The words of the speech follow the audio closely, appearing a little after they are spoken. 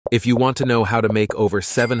If you want to know how to make over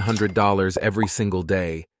 $700 every single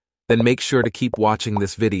day, then make sure to keep watching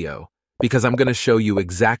this video, because I'm going to show you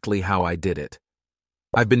exactly how I did it.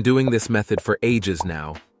 I've been doing this method for ages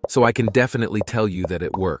now, so I can definitely tell you that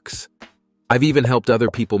it works. I've even helped other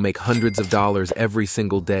people make hundreds of dollars every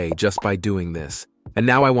single day just by doing this, and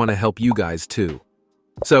now I want to help you guys too.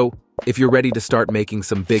 So, if you're ready to start making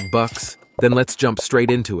some big bucks, then let's jump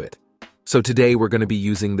straight into it. So today we're going to be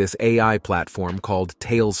using this AI platform called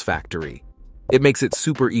Tales Factory. It makes it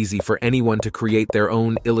super easy for anyone to create their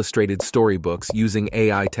own illustrated storybooks using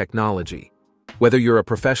AI technology. Whether you're a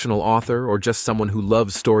professional author or just someone who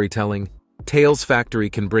loves storytelling, Tales Factory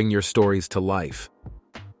can bring your stories to life.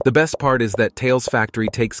 The best part is that Tales Factory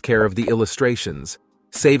takes care of the illustrations,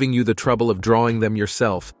 saving you the trouble of drawing them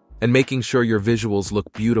yourself and making sure your visuals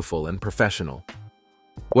look beautiful and professional.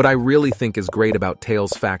 What I really think is great about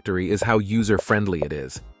Tales Factory is how user-friendly it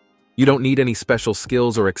is. You don't need any special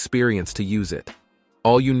skills or experience to use it.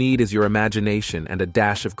 All you need is your imagination and a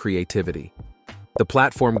dash of creativity. The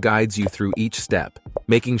platform guides you through each step,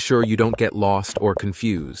 making sure you don't get lost or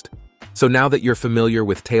confused. So now that you're familiar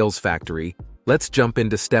with Tales Factory, let's jump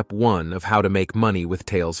into step 1 of how to make money with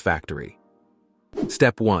Tales Factory.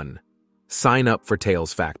 Step 1. Sign up for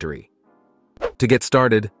Tales Factory. To get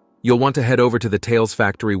started, you'll want to head over to the Tales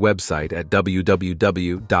Factory website at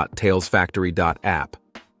www.talesfactory.app.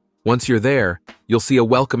 Once you're there, you'll see a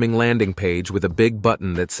welcoming landing page with a big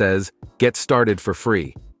button that says, "Get started for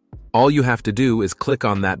free." All you have to do is click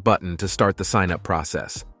on that button to start the sign-up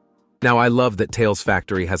process. Now, I love that Tales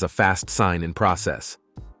Factory has a fast sign-in process.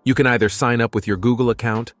 You can either sign up with your Google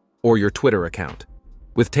account or your Twitter account.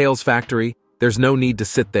 With Tales Factory, there's no need to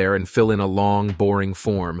sit there and fill in a long, boring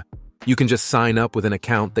form. You can just sign up with an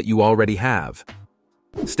account that you already have.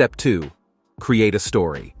 Step 2. Create a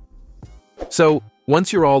story. So,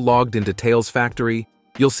 once you're all logged into Tales Factory,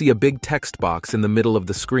 you'll see a big text box in the middle of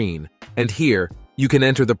the screen, and here, you can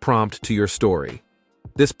enter the prompt to your story.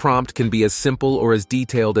 This prompt can be as simple or as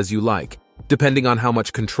detailed as you like, depending on how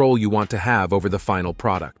much control you want to have over the final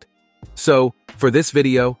product. So, for this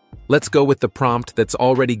video, let's go with the prompt that's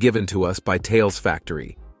already given to us by Tales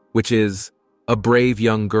Factory, which is, "A brave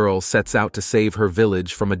young girl sets out to save her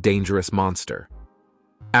village from a dangerous monster."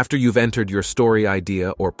 After you've entered your story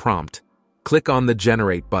idea or prompt, click on the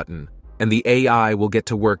Generate button, and the AI will get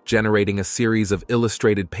to work generating a series of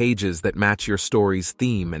illustrated pages that match your story's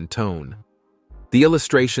theme and tone. The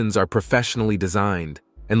illustrations are professionally designed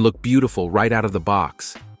and look beautiful right out of the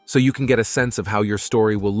box, so you can get a sense of how your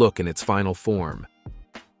story will look in its final form.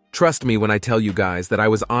 Trust me when I tell you guys that I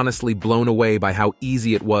was honestly blown away by how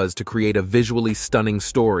easy it was to create a visually stunning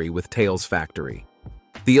story with Tales Factory.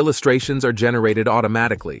 The illustrations are generated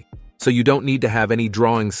automatically, so you don't need to have any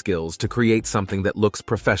drawing skills to create something that looks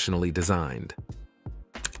professionally designed.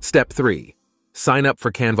 Step 3. Sign up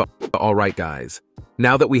for Canva. Alright guys,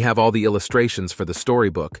 now that we have all the illustrations for the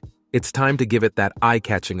storybook, it's time to give it that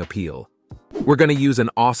eye-catching appeal. We're going to use an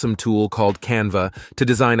awesome tool called Canva to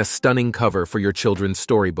design a stunning cover for your children's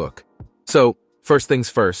storybook. So, first things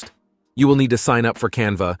first, you will need to sign up for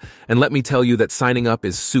Canva, and let me tell you that signing up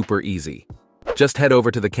is super easy. Just head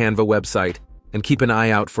over to the Canva website and keep an eye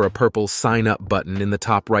out for a purple Sign Up button in the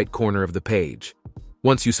top right corner of the page.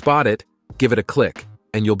 Once you spot it, give it a click,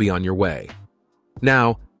 and you'll be on your way.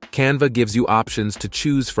 Now, Canva gives you options to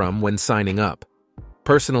choose from when signing up.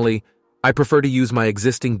 Personally, I prefer to use my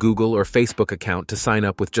existing Google or Facebook account to sign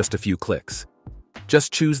up with just a few clicks.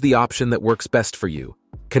 Just choose the option that works best for you,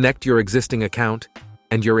 connect your existing account,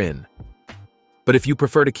 and you're in. But if you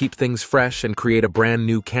prefer to keep things fresh and create a brand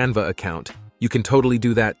new Canva account, you can totally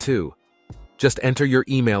do that too. Just enter your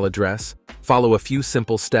email address, follow a few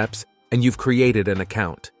simple steps, and you've created an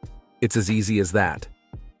account. It's as easy as that.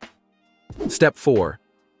 Step 4.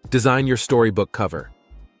 Design your storybook cover.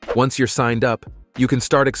 Once you're signed up, you can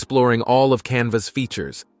start exploring all of Canva's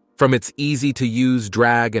features, from its easy-to-use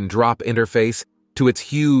drag-and-drop interface to its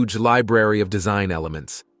huge library of design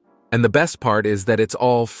elements. And the best part is that it's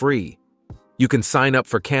all free. You can sign up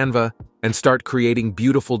for Canva and start creating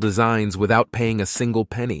beautiful designs without paying a single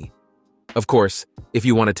penny. Of course, if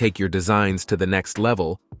you want to take your designs to the next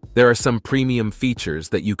level, there are some premium features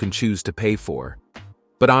that you can choose to pay for.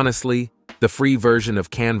 But honestly, the free version of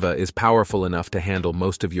Canva is powerful enough to handle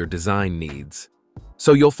most of your design needs.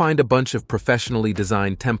 So you'll find a bunch of professionally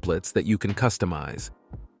designed templates that you can customize.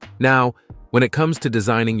 Now, when it comes to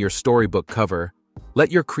designing your storybook cover, let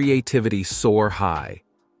your creativity soar high.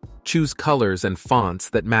 Choose colors and fonts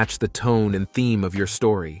that match the tone and theme of your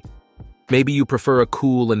story. Maybe you prefer a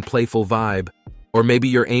cool and playful vibe, or maybe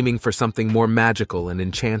you're aiming for something more magical and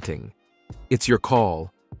enchanting. It's your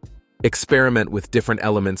call. Experiment with different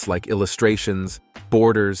elements like illustrations,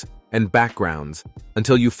 borders, and backgrounds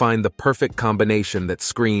until you find the perfect combination that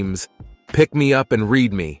screams, "Pick me up and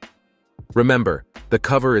read me." Remember, the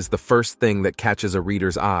cover is the first thing that catches a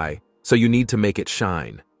reader's eye, so you need to make it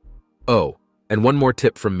shine. Oh, and one more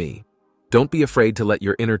tip from me. Don't be afraid to let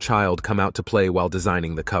your inner child come out to play while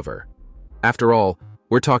designing the cover. After all,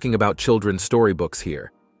 we're talking about children's storybooks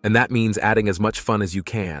here, and that means adding as much fun as you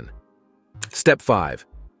can. Step 5.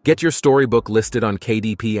 Get your storybook listed on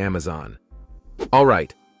KDP Amazon.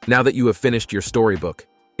 Alright, now that you have finished your storybook,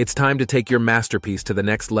 it's time to take your masterpiece to the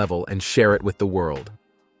next level and share it with the world.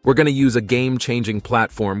 We're going to use a game-changing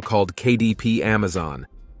platform called KDP Amazon,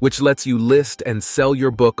 which lets you list and sell your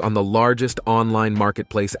book on the largest online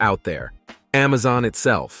marketplace out there, Amazon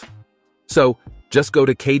itself. So, just go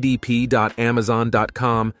to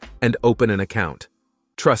kdp.amazon.com and open an account.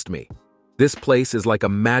 Trust me, this place is like a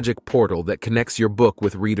magic portal that connects your book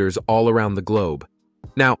with readers all around the globe.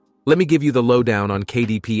 Now, let me give you the lowdown on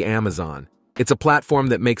KDP Amazon. It's a platform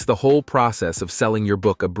that makes the whole process of selling your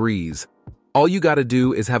book a breeze. All you gotta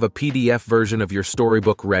do is have a PDF version of your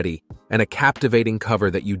storybook ready and a captivating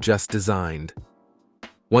cover that you just designed.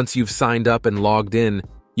 Once you've signed up and logged in,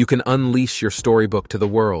 you can unleash your storybook to the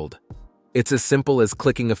world. It's as simple as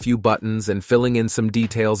clicking a few buttons and filling in some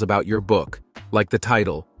details about your book, like the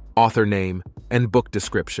title, author name, and book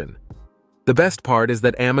description. The best part is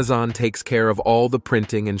that Amazon takes care of all the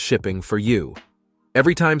printing and shipping for you.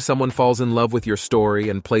 Every time someone falls in love with your story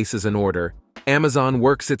and places an order, Amazon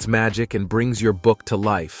works its magic and brings your book to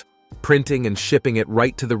life, printing and shipping it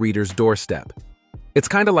right to the reader's doorstep. It's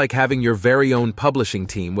kind of like having your very own publishing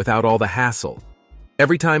team without all the hassle.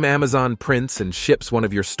 Every time Amazon prints and ships one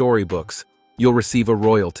of your storybooks, you'll receive a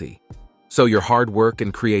royalty. So your hard work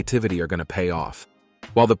and creativity are going to pay off.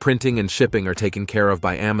 While the printing and shipping are taken care of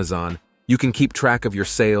by Amazon, you can keep track of your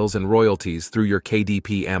sales and royalties through your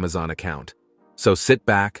KDP Amazon account. So sit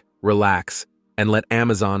back, relax, and let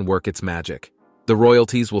Amazon work its magic. The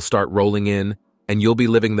royalties will start rolling in, and you'll be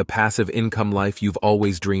living the passive income life you've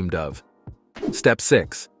always dreamed of. Step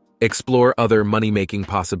 6. Explore other money-making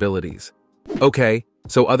possibilities. Okay,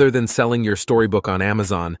 so other than selling your storybook on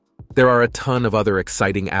Amazon, there are a ton of other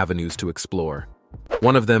exciting avenues to explore.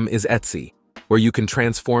 One of them is Etsy, where you can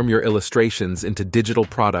transform your illustrations into digital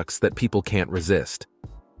products that people can't resist.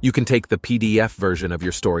 You can take the PDF version of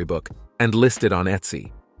your storybook and list it on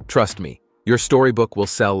Etsy. Trust me, your storybook will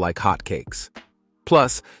sell like hotcakes.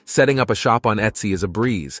 Plus, setting up a shop on Etsy is a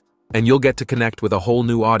breeze, and you'll get to connect with a whole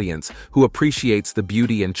new audience who appreciates the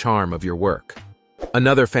beauty and charm of your work.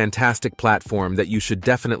 Another fantastic platform that you should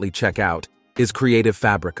definitely check out is Creative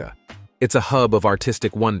Fabrica. It's a hub of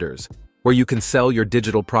artistic wonders, where you can sell your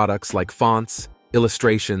digital products like fonts,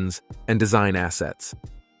 illustrations, and design assets.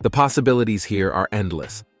 The possibilities here are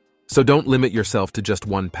endless, so don't limit yourself to just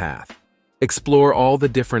one path. Explore all the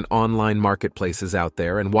different online marketplaces out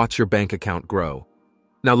there and watch your bank account grow.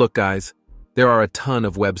 Now look guys, there are a ton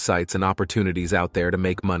of websites and opportunities out there to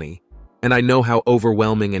make money, and I know how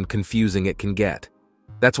overwhelming and confusing it can get.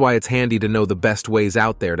 That's why it's handy to know the best ways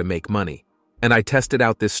out there to make money, and I tested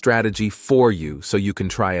out this strategy for you so you can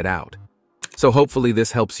try it out. So hopefully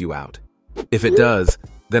this helps you out. If it does,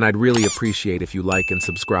 then I'd really appreciate if you like and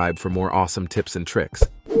subscribe for more awesome tips and tricks,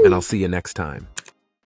 and I'll see you next time.